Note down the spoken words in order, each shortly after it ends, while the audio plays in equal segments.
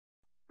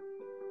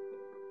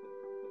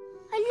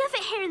I love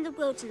it here in the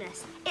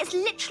wilderness. It's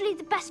literally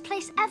the best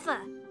place ever.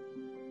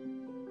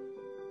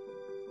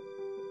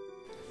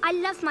 I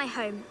love my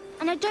home,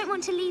 and I don't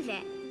want to leave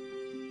it.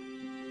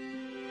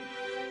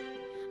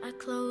 I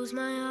close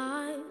my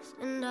eyes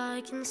and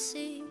I can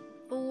see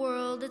a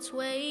world that's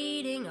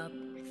waiting up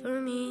for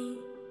me,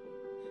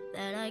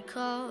 that I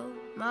call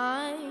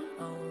my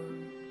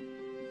own.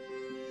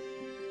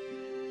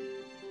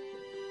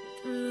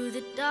 Through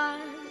the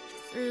dark,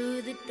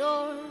 through the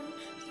door,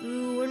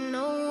 through where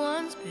no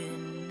one's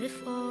been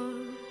before,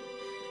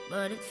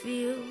 but it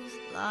feels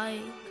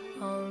like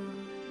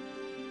home.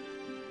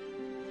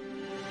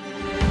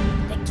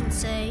 They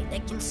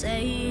can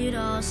say it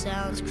all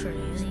sounds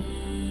crazy.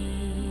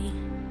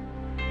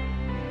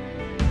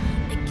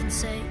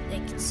 They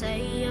can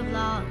say I've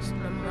lost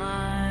my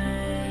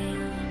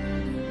mind.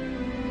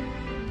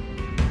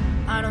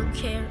 I don't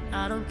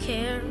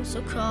care,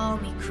 so call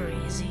me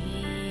crazy.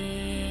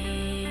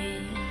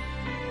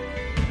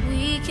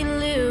 We can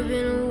live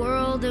in a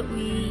world that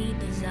we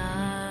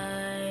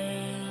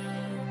design.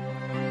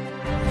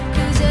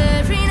 'Cause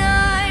every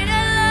night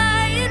I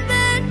lie in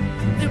bed,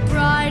 the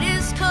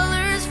brightest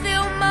colors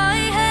fill my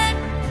head.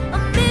 A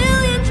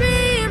million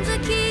dreams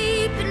are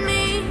keeping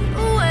me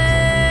awake.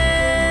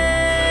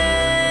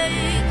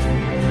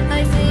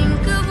 I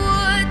think of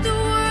what the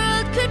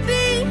world could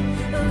be,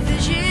 a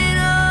vision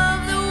of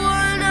the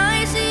one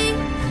I see.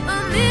 A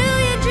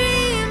million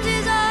dreams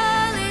is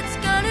all it's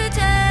gonna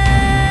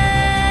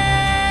take.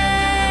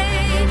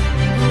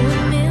 Oh,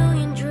 a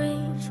million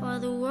dreams for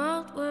the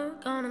world we're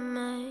gonna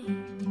make.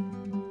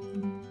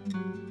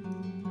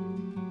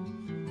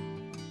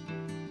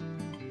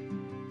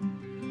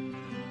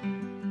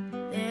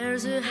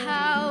 There's a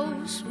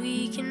house we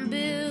can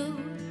build.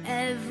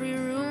 Every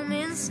room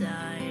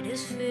inside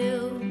is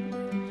filled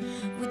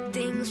with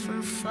things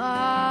from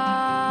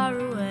far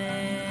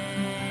away.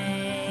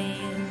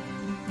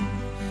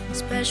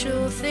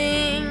 Special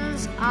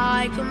things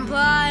I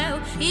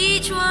compile,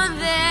 each one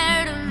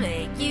there to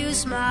make you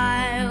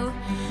smile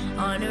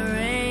on a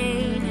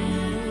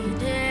rainy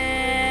day.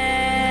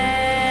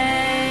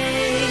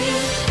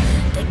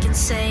 They can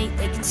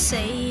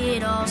say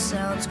it all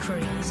sounds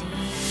crazy.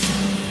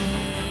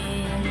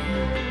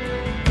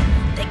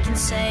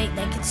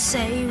 They can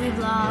say we've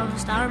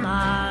lost our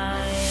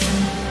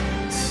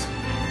minds.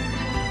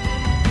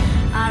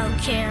 I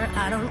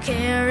don't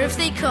care if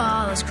they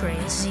call us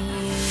crazy.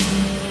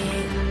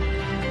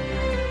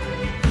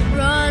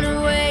 Run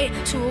away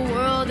to a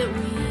world that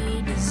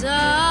we design.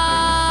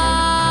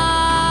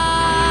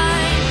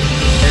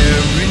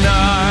 Every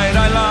night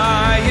I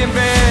lie in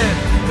bed,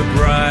 the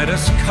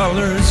brightest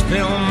colors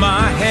fill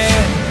my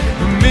head.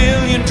 A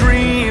million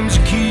dreams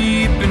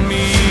keeping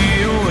me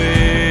awake.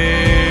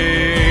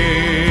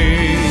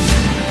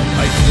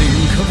 I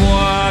think of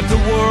what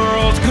the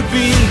world could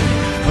be,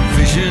 a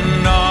vision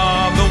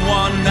of the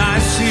one I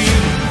see.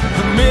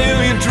 A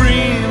million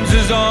dreams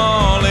is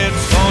all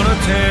it's gonna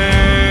take.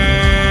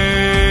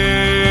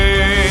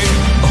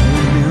 Oh,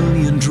 a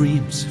million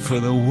dreams for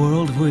the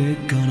world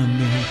we're gonna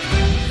make.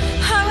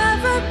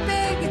 However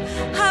big,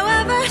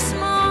 however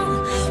small,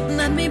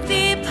 let me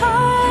be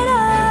part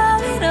of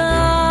it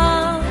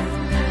all.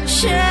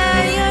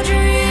 Share your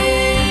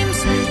dreams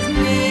with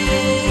me.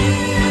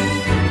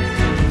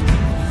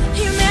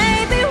 You may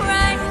be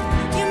right,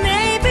 you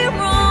may be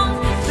wrong,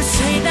 but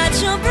say that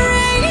you'll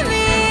bring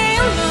me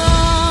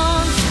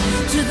along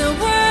to the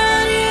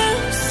world you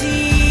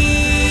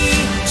see,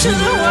 to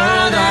the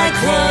world I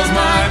close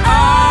my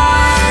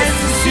eyes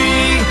to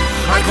see.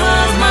 I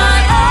close my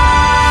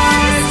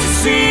eyes to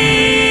see.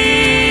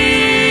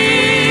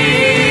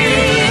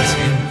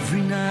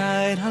 Every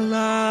night I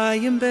lie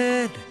in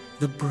bed,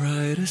 the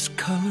brightest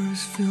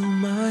colors fill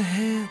my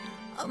head.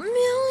 A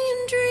million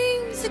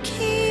dreams are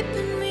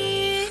keeping me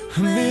A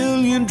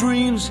million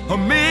dreams, a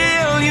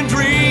million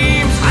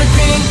dreams. I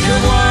think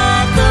of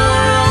what the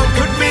world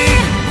could be,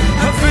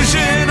 a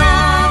vision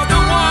of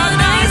the one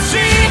I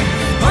see.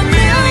 A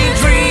million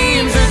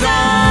dreams is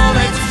all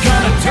it's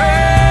gonna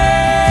take.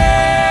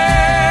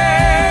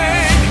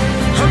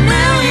 A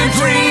million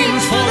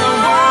dreams for the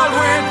world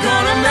we're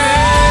gonna make.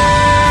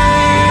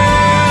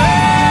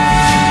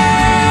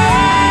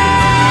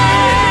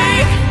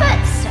 But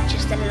such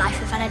is the life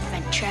of an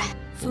adventurer.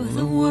 for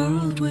the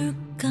world we're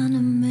gonna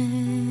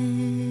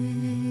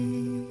make.